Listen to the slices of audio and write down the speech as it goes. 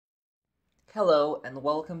Hello and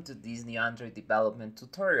welcome to this new Android development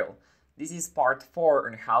tutorial. This is part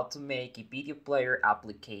 4 on how to make a video player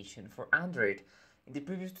application for Android. In the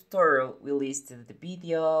previous tutorial we listed the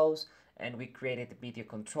videos and we created a video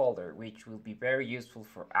controller, which will be very useful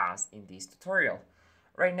for us in this tutorial.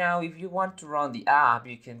 Right now, if you want to run the app,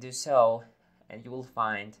 you can do so and you will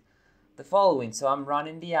find the following. So I'm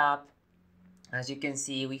running the app. As you can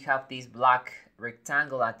see, we have this black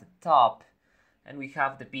rectangle at the top and we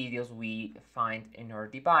have the videos we find in our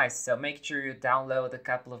device. So make sure you download a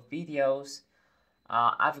couple of videos.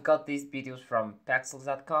 I've got these videos from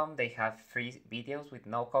Pexels.com. They have free videos with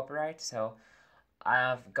no copyright. So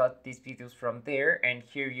I've got these videos from there, and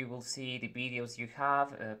here you will see the videos you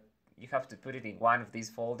have. You have to put it in one of these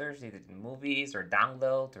folders, either in movies or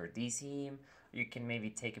download or DCIM. You can maybe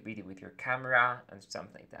take a video with your camera and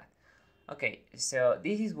something like that. Okay, so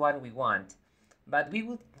this is what we want, but we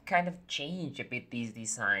will kind of change a bit this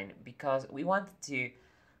design because we want to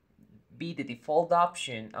be the default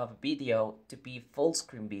option of video to be full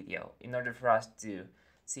screen video in order for us to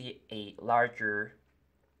see a larger,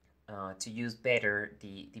 to use better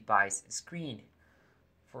the device screen.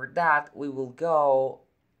 For that, we will go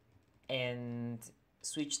and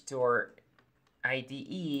switch to our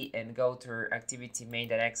IDE and go to our activity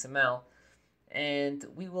main.xml, and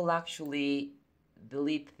we will actually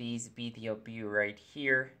delete this video view right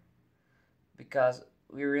here because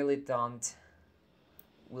we really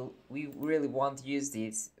won't use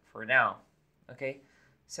this for now. Okay,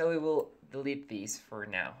 so we will delete this for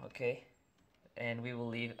now. Okay, and we will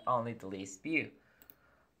leave only the list view.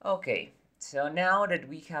 Okay, so now that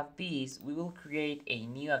we have this, we will create a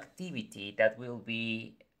new activity that will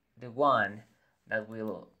be the one that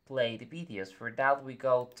will play the videos. For that, we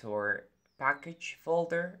go to our package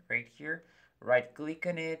folder right here, right click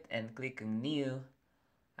on it and click on new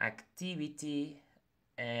activity,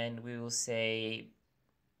 and we will say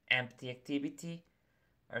empty activity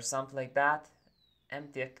or something like that.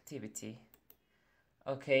 Empty activity.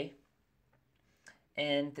 Okay,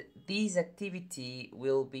 and this activity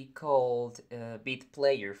will be called bit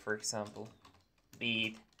player, for example.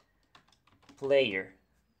 Bit player.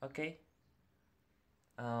 Okay,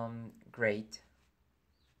 great.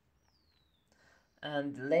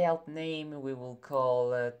 And the layout name, we will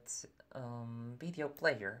call it video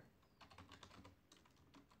player.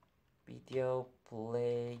 Video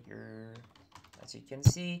player, as you can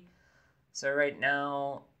see. So right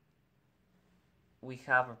now we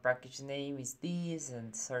have our package name is this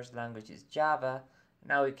and source language is Java.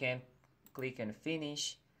 Now we can click on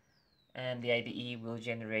finish and the IDE will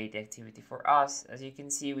generate the activity for us. As you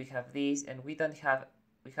can see, we have this, and we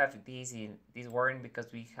have this in this warning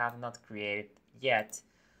because we have not created yet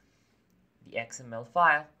the XML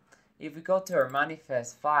file. If we go to our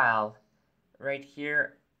manifest file, right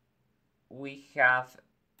here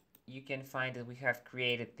you can find that we have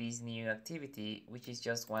created this new activity, which is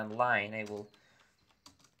just one line.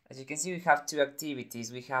 As you can see, we have two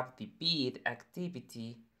activities. We have the bit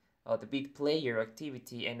activity, or the bit player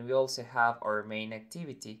activity, and we also have our main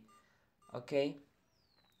activity. Okay,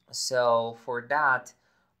 so for that,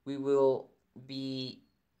 we will be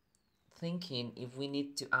thinking if we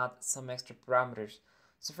need to add some extra parameters.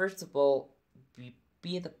 So first of all, the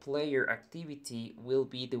player activity will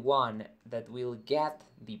be the one that will get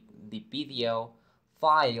the video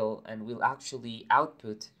file and will actually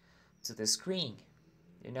output to the screen,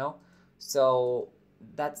 you know. So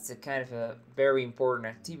that's a kind of a very important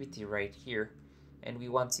activity right here, and we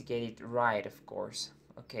want to get it right, of course.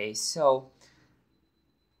 Okay, so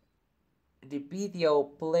the video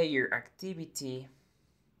player activity,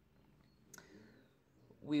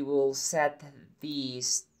 we will set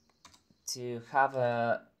these to have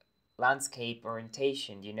a landscape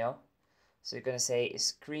orientation, you know. So you're gonna say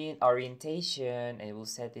screen orientation and we'll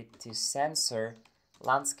set it to sensor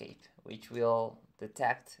landscape, which will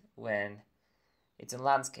detect when it's in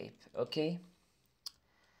landscape. Okay,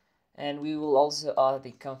 and we will also add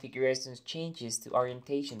the configuration changes to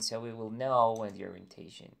orientation, so we will know when the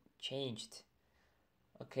orientation changed.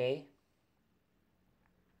 Okay,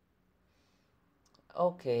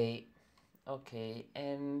 okay,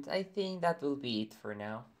 and I think that will be it for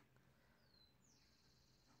now.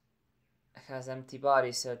 It has empty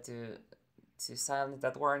body, so to silence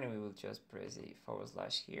that warning, we will just press a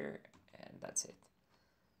 / here, and that's it.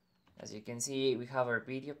 As you can see, we have our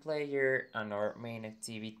video player and our main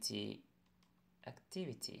activity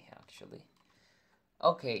actually.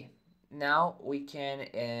 Okay, now we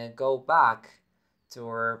can go back to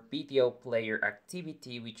our video player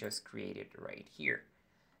activity we just created right here.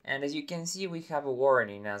 And as you can see, we have a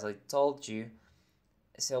warning. As I told you,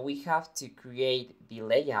 So we have to create the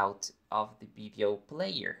layout of the video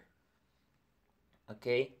player.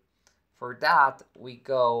 Okay, for that we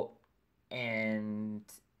go and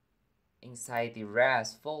inside the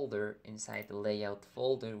RAS folder, inside the layout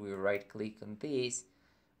folder, we right click on this,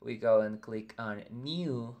 we go and click on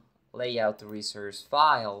new layout resource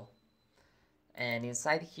file, and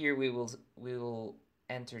inside here we will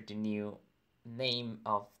enter the new name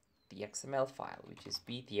of the XML file, which is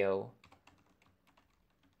video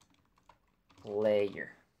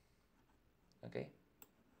player. Okay,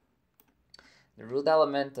 the root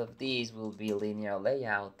element of these will be linear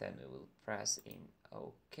layout, and we will press in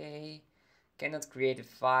OK. Cannot create a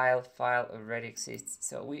file already exists,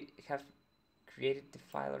 so we have created the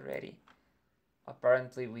file already.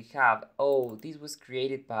 Apparently we have. Oh, this was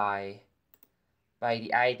created by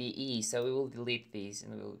the IDE, so we will delete this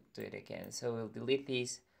and we will do it again. So we'll delete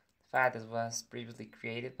this file that was previously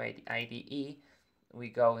created by the IDE. We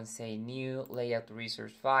go and say new layout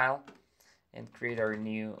resource file and create our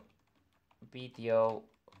new video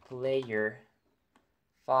player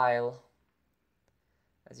file,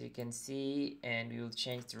 as you can see, and we will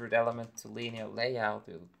change the root element to linear layout.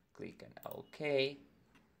 We'll click on OK.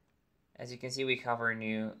 As you can see, we have our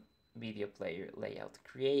new video player layout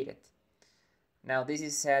created. Now this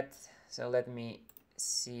is set, so let me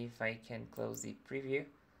see if I can close the preview.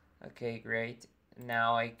 Okay, great.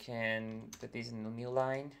 Now I can put this in a new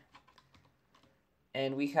line.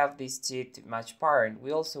 And we have these two to match parent.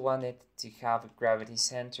 We also want it to have a gravity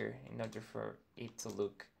center in order for it to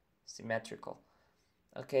look symmetrical.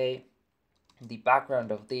 Okay, the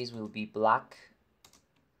background of this will be black.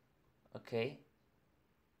 Okay,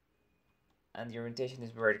 and the orientation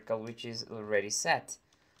is vertical, which is already set.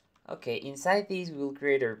 Okay, inside these we will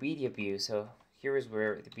create our video view. So here is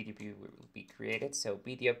where the video view will be created. So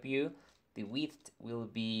video view, the width will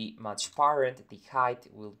be match parent, the height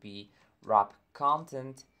will be wrap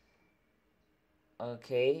content.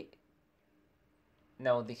 Okay,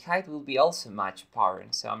 no, the height will be also match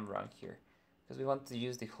parent, so I'm wrong here because we want to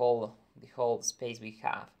use the whole space we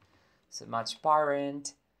have. So match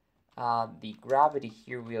parent, the gravity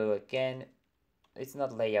here will again, it's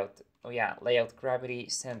not layout. Oh yeah, layout gravity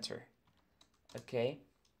center. Okay,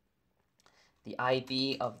 the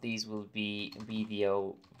ID of these will be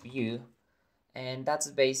video view, and that's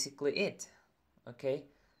basically it. Okay,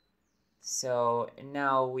 so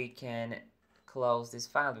now we can close this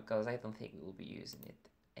file because I don't think we will be using it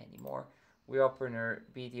anymore. We open our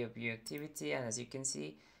video view activity, and as you can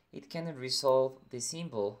see, it cannot resolve the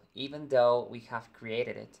symbol even though we have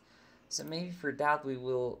created it. So maybe for that we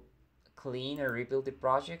will clean or rebuild the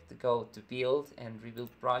project, go to build and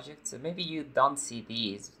rebuild project. So maybe you don't see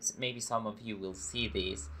these, maybe some of you will see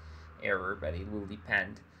this error, but it will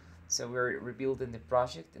depend. So we're rebuilding the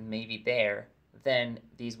project, and maybe then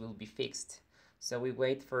these will be fixed. So we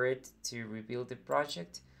wait for it to rebuild the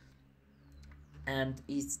project, and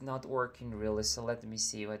it's not working really. So let me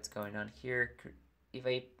see what's going on here. If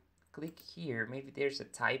I click here, maybe there's a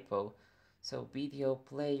typo. So video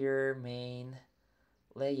player main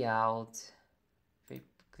layout, if I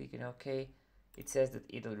click on OK, it says that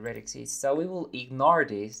it already exists. So we will ignore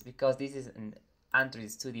this because this is an Android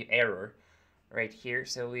Studio error right here.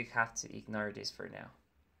 So we have to ignore this for now.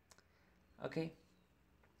 Okay,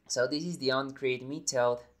 so this is the onCreate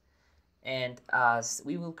method, and as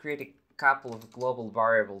we will create a couple of global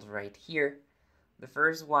variables right here. The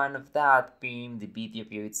first one of that being the video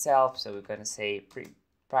view itself. So we're gonna say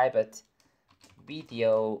private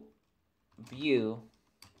video view.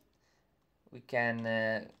 We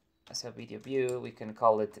can so video view, we can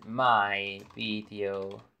call it my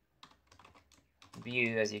video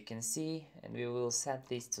view, as you can see, and we will set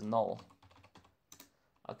this to null.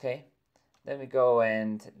 Okay, then we go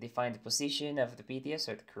and define the position of the video,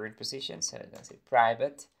 so the current position. So I'm gonna say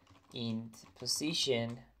private int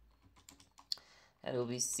position, and it will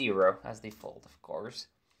be 0 as default, of course.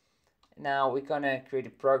 Now we're gonna create a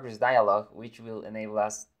progress dialog, which will enable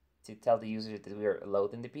us to tell the user that we are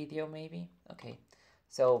loading the video, maybe. Okay,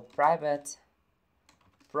 so private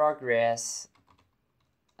progress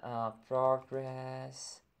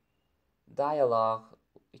dialog,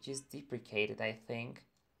 which is deprecated, I think.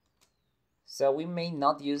 So we may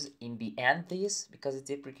not use in the end this because it's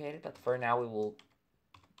deprecated, but for now we will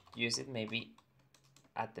use it maybe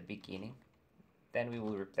at the beginning. Then we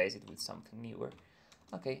will replace it with something newer.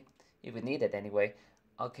 Okay, if we need it anyway.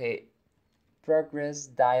 Okay, progress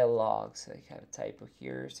dialog. So I have a typo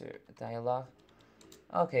here, so dialog.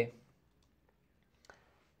 Okay,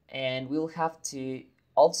 and we'll have to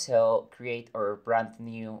also create our brand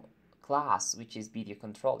new class, which is video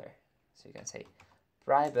controller. So you can say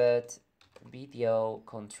private video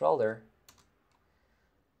controller,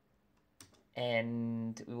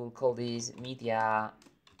 and we will call these media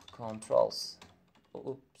controls.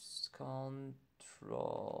 Oops, controls,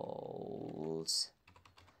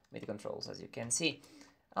 media controls, as you can see.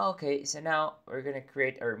 Okay, so now we're gonna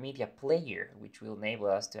create our media player, which will enable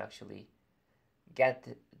us to actually get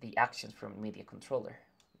the actions from media controller,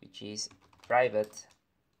 which is private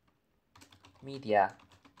media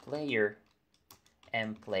player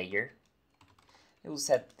and player. We will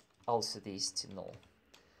set also these to null.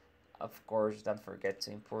 Of course, don't forget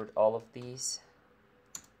to import all of these,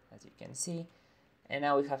 as you can see. And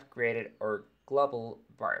now we have created our global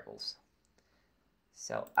variables.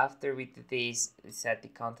 So after we do this, we set the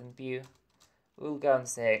content view. We'll go and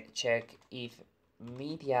say check if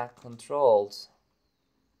media controls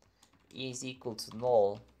is equal to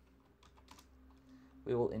null.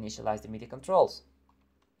 We will initialize the media controls.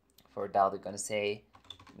 For that, we're going to say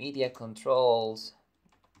media controls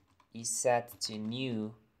is set to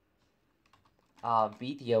new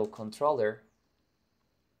video controller,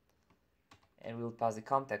 and we'll pass the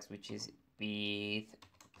context, which is with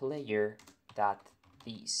player.this,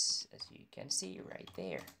 as you can see right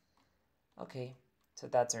there. Okay, so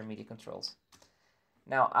that's our media controls.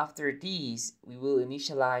 Now after these, we will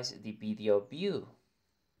initialize the video view.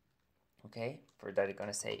 Okay, for that, we're going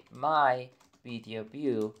to say my video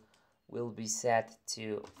view will be set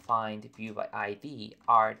to find view by ID,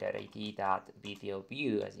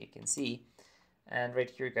 r.id.video_view, as you can see. And right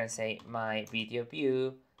here, you're going to say my video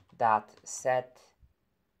view dot set,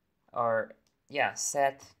 or yeah,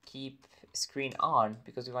 set keep screen on,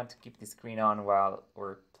 because we want to keep the screen on while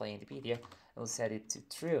we're playing the video. We'll set it to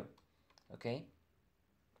true. Okay,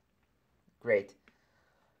 great.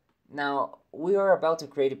 Now we are about to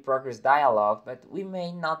create a progress dialog, but we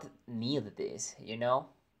may not need this, you know.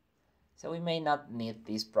 So we may not need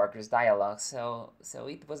this progress dialog, so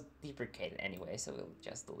it was deprecated anyway, so we'll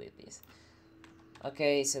just delete this.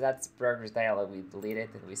 Okay, so that's progress dialog. We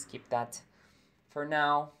deleted and we skip that for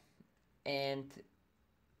now, and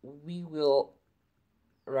we will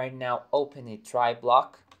right now open a try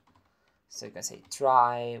block. So you can say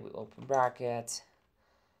try, we open bracket,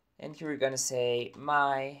 and here we're gonna say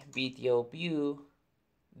my video view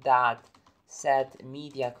dot set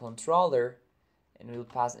media controller, and we'll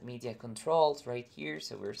pass media controls right here.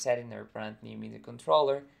 So we're setting our brand new media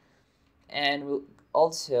controller, and we'll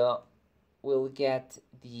also get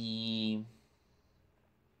the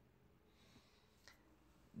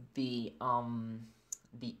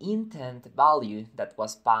intent value that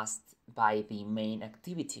was passed by the main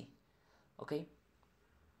activity. Okay.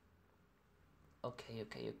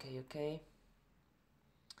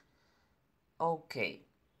 Okay.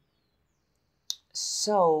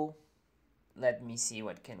 So let me see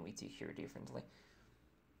what can we do here differently.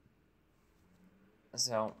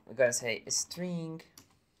 So we're gonna say a string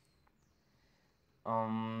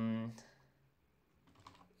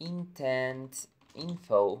intent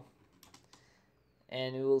info,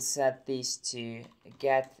 and we will set this to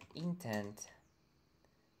get intent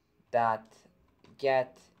dot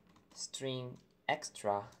get string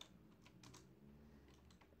extra,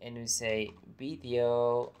 and we say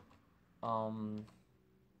video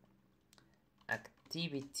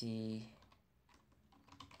activity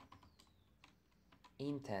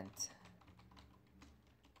intent.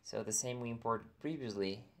 So the same we imported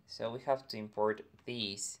previously, so we have to import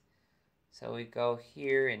these. So we go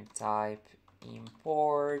here and type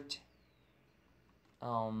import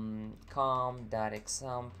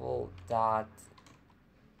com.example dot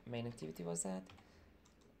main activity, was that?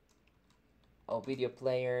 Oh, video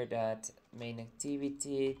player dot main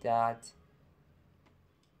activity dot,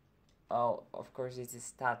 oh, of course it is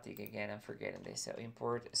static again, I'm forgetting this. So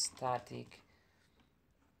import static,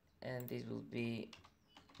 and this will be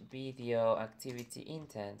video activity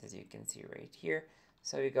intent, as you can see right here.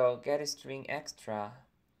 So we go get a string extra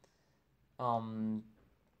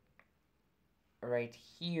right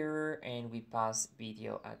here, and we pass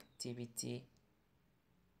video activity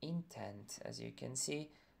intent. As you can see,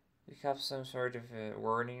 we have some sort of a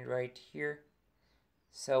warning right here,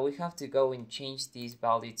 so we have to go and change this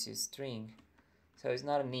value to string. So it's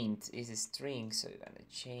not an int, it's a string, so we're gonna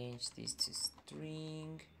change this to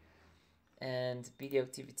string. And video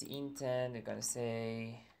activity intent, we're gonna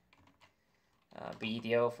say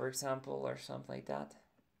video, for example, or something like that.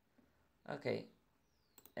 Okay,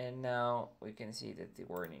 and now we can see that the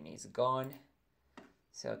warning is gone.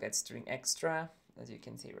 So get string extra, as you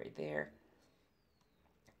can see right there.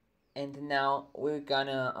 And now we're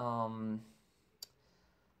gonna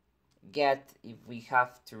get if we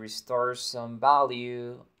have to restore some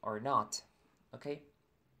value or not. Okay,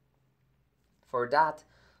 For that,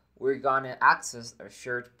 we're gonna access our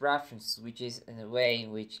shared preferences, which is in a way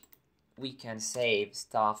in which we can save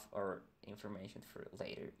stuff or information for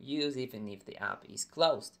later use, even if the app is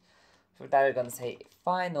closed. For that, we're gonna say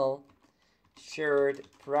final shared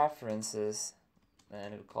preferences,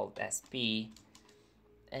 and we call it SP,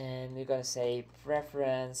 and we're gonna say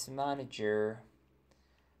preference manager,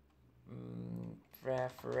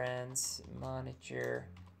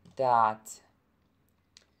 dot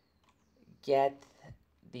get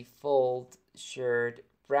default shared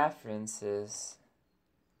preferences,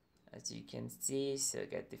 as you can see. So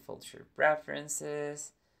get default shared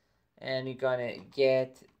preferences, and you're gonna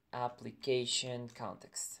get application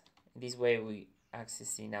context. In this way, we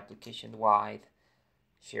accessing application wide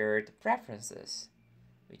shared preferences,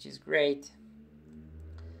 which is great.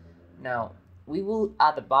 Now we will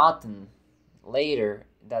add a button later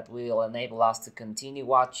that will enable us to continue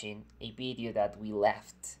watching a video that we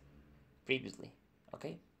left previously,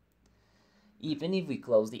 okay? Even if we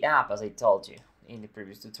close the app, as I told you in the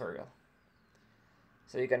previous tutorial.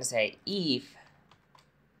 So you're gonna say if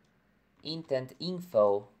intent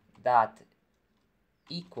info that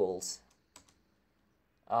equals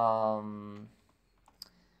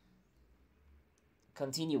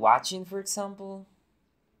continue watching, for example,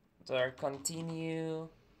 or continue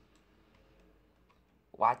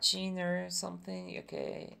watching or something.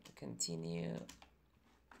 Okay, continue.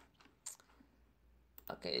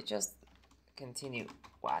 Okay, just continue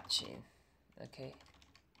watching. Okay,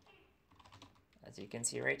 as you can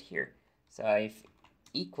see right here. So if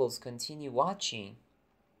equals continue watching,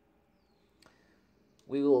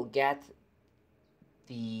 we will get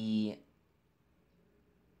the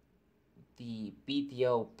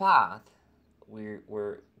video path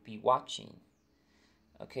we'll be watching.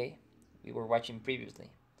 Okay, we were watching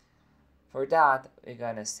previously. For that, we're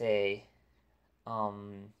gonna say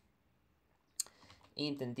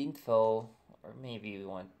intent info, or maybe we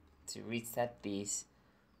want to reset this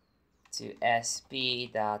to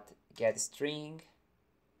sp.getString,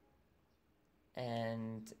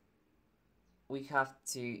 and we have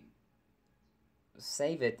to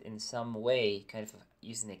save it in some way, kind of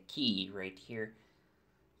using a key right here.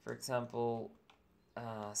 For example,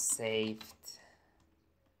 saved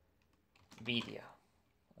video.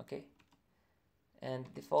 Okay,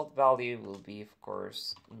 and default value will be, of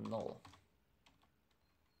course, null.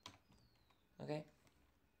 Okay,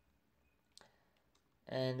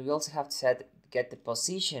 and we also have to get the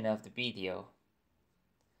position of the video.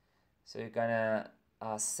 So you're gonna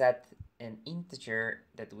set an integer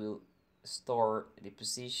that will store the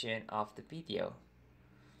position of the video.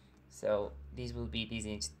 So this will be this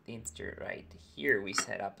integer right here we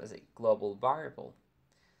set up as a global variable.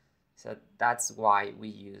 So that's why we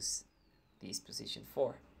use this position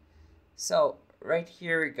for. So right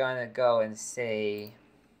here we're gonna go and say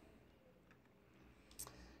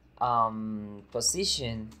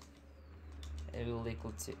position, it will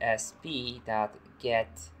equal to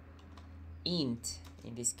sp.get int.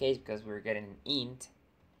 In this case, because we're getting an int,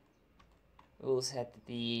 we'll set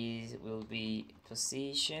these will be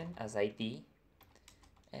position as ID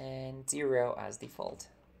and 0 as default.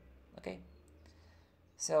 Okay,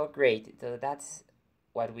 so great. So that's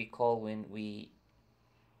what we call when we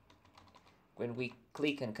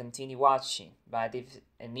click and continue watching. But if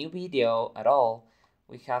a new video at all,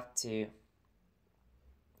 we have to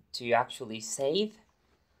actually save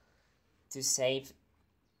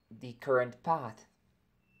the current path,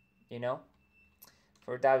 you know.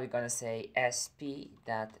 For that, we're gonna say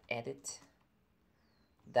sp.edit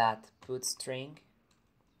put string,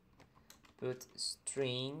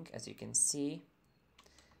 as you can see,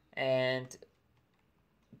 and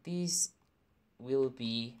this will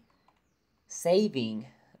be saving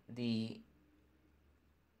the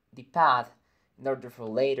path in order for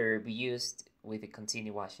later be used with the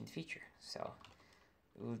continue watching feature. So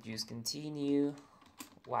we'll just continue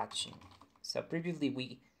watching. So previously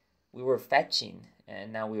we were fetching,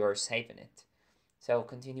 and now we are saving it. So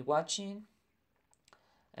continue watching,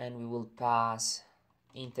 and we will pass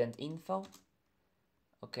intent info.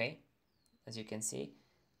 Okay, as you can see,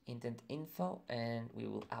 intent info, and we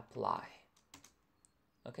will apply.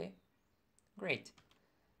 Okay, great.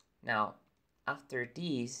 Now after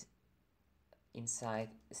this,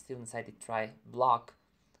 still inside the try block,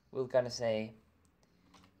 we're gonna say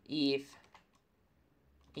if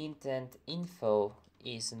intent info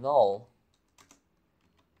is null.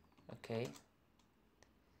 Okay,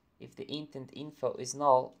 if the intent info is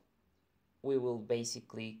null, we will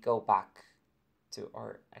basically go back to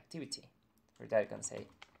our activity. For that, I'm gonna say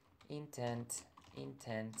intent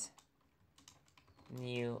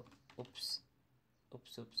new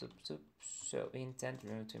So intent,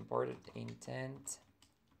 remember to import it, intent,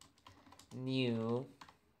 new,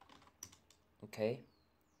 okay,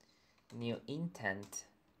 new intent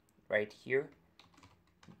right here,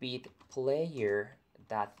 bit player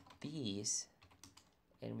that this,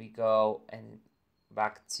 and we go and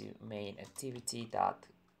back to main activity dot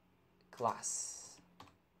class,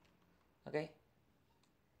 okay,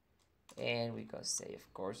 and we go say,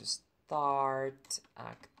 of course, start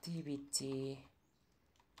activity,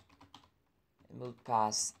 and we'll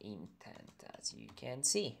pass intent, as you can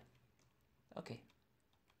see. Okay,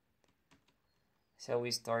 so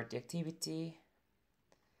we start the activity,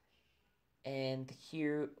 and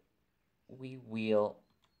here we will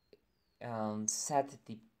set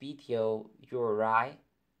the video URI.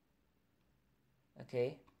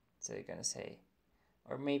 Okay, so you're gonna say,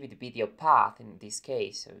 or maybe the video path in this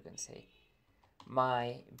case, so we're gonna say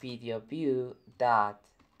my video view dot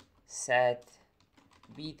set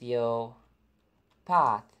video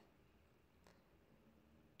path,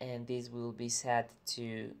 and this will be set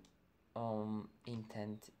to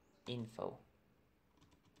intent info,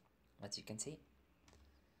 as you can see.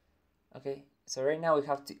 Okay, so right now we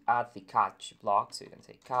have to add the catch block, so you can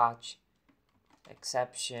say catch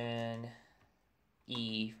exception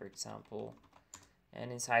e, for example,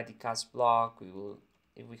 and inside the catch block we will,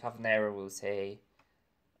 if we have an error, we'll say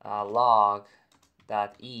log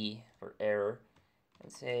dot e for error,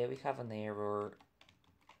 and say we have an error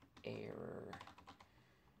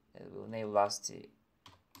that will enable us to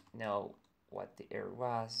know what the error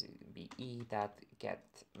was. It will be e dot get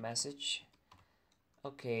message.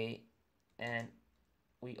 Okay, and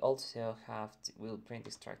we also have to, we'll print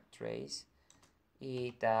extract trace,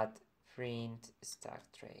 e dot print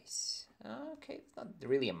extract trace. Okay, it's not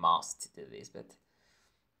really a must to do this, but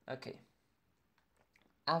okay.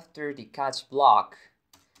 After the catch block,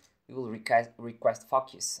 we will request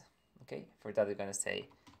focus. Okay, for that we're gonna say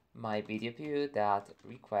my video view dot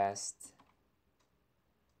request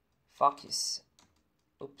focus.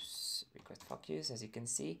 Oops, request focus, as you can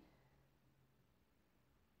see.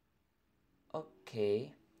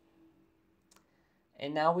 Okay,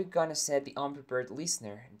 and now we're gonna set the unprepared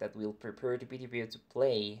listener that will prepare the video view to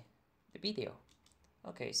play the video.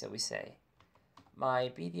 Okay, so we say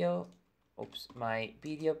my video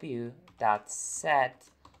view dot set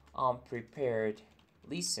unprepared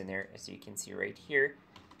listener, as you can see right here,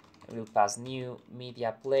 and we'll pass new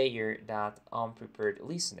media player dot unprepared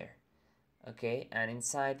listener. Okay, and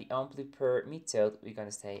inside the unprepared method we're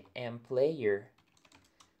gonna say mPlayer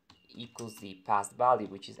equals the passed value,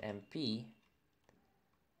 which is mp.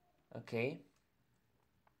 Okay,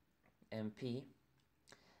 mp,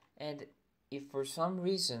 and if for some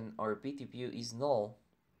reason our video view is null,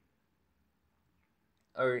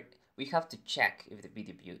 or we have to check if the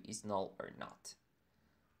video view is null or not.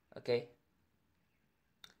 Okay,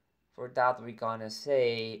 for that we're gonna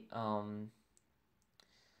say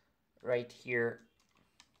right here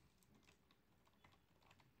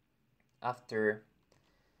after,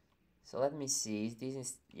 so let me see, this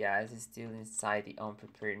is, yeah, this is still inside the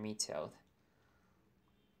unprepared method.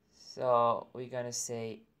 So we're gonna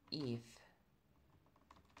say if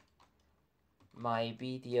my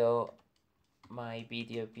video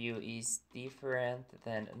view is different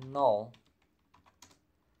than null,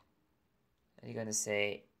 and you're gonna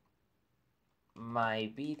say my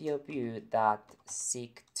video view dot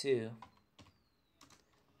seek to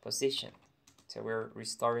position. So we're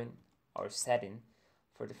restoring or setting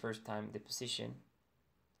for the first time the position.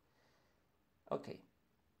 Okay,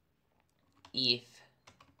 if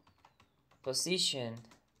position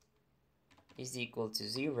is equal to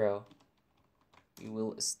 0, we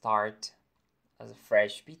will start as a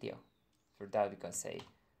fresh video. For that we can say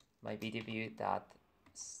my video view dot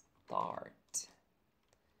start.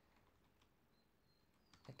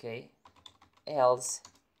 Okay, else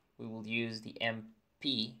we will use the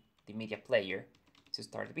MP, the media player, to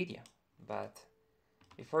start the video. But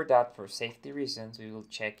before that, for safety reasons, we will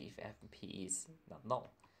check if MP is not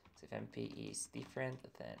null. So if MP is different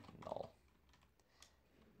than null.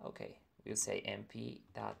 Okay, we'll say MP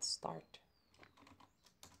dot start.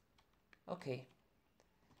 Okay,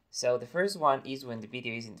 so the first one is when the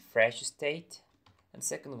video is in the fresh state, and the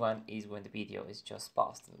second one is when the video is just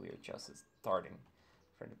paused and we are just starting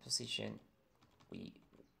from the position we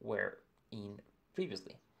were in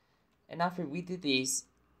previously. And after we do this,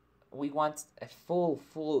 we want a full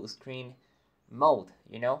screen mode,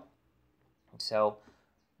 you know? So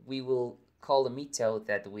we will call a method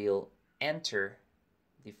that will enter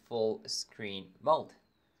the full screen mode.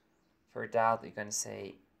 For that, we're gonna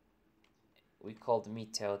say, we call the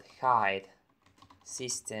method hide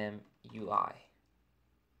system UI.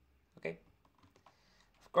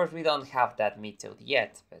 Of course, we don't have that method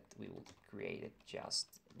yet, but we will create it just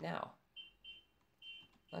now.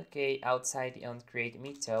 Okay, outside the onCreate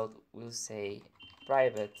method, we'll say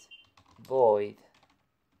private void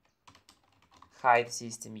hide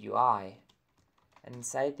system UI, and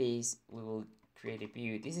inside this we will create a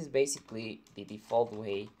view. This is basically the default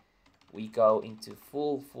way we go into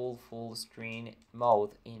full screen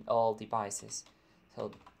mode in all devices.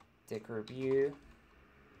 So decor view,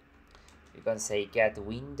 we're gonna say get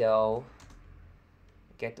window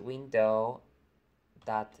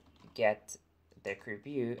that get decor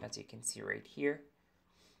view, as you can see right here.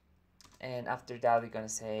 And after that, we're gonna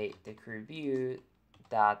say decor view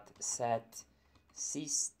that set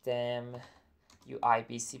system UI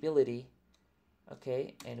visibility.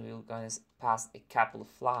 Okay, and we're gonna pass a couple of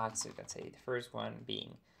flags. So you can say the first one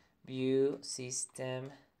being view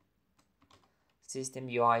system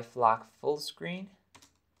UI flag full screen.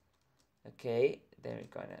 Okay, then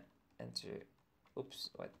we're gonna enter, oops,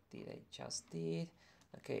 what did I just did?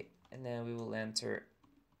 Okay, and then we will enter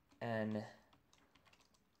an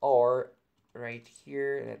or right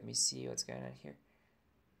here. Let me see what's going on here.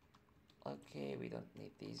 Okay, we don't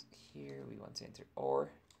need these here. We want to enter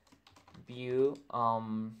or view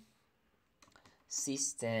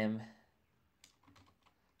system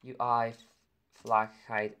UI flag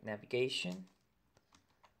hide navigation.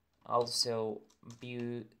 Also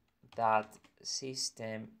view that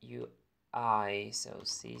system UI, so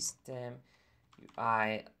system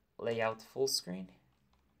UI layout full screen.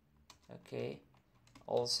 Okay,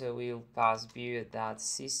 also we'll pass view that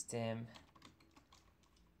system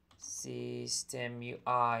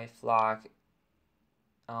UI flag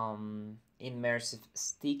immersive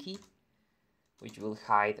sticky, which will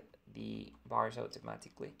hide the bars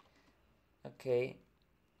automatically. Okay,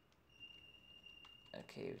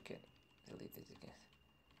 we can delete it again.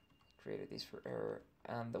 Created this for error,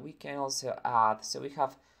 and we can also add, so we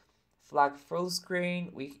have flag full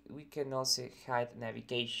screen, we can also hide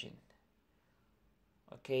navigation.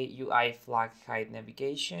 Okay, UI flag hide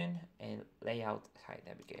navigation and layout hide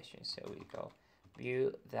navigation. So we go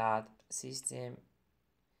view that system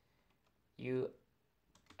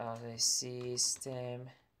system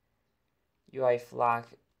UI flag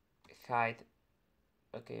hide.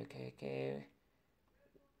 Okay.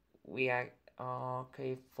 We are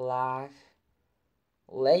okay, flag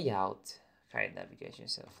layout hide navigation.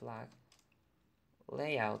 So flag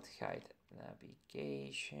layout hide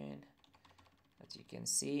navigation, as you can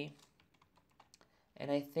see.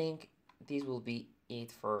 And I think this will be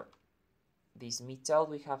it for this method.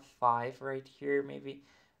 We have 5 right here. Maybe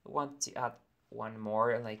we want to add one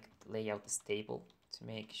more, like layout stable, to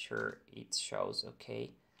make sure it shows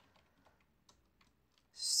okay.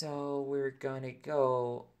 So we're gonna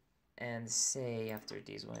go and say after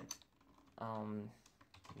this one,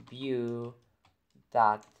 view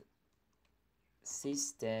that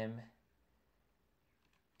system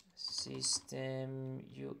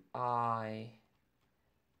UI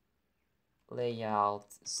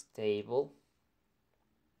layout stable.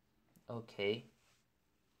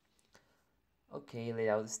 Okay,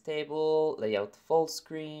 layout stable, layout full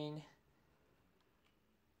screen.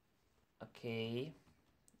 Okay,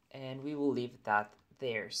 and we will leave that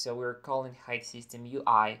there. So we're calling hide system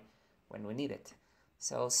UI when we need it.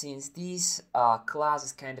 So since this class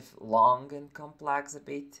is kind of long and complex a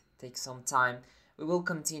bit, takes some time, we will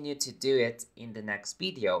continue to do it in the next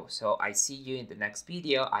video. So I see you in the next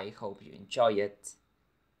video. I hope you enjoy it,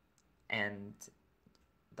 and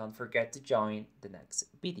don't forget to join the next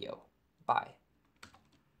video. Bye.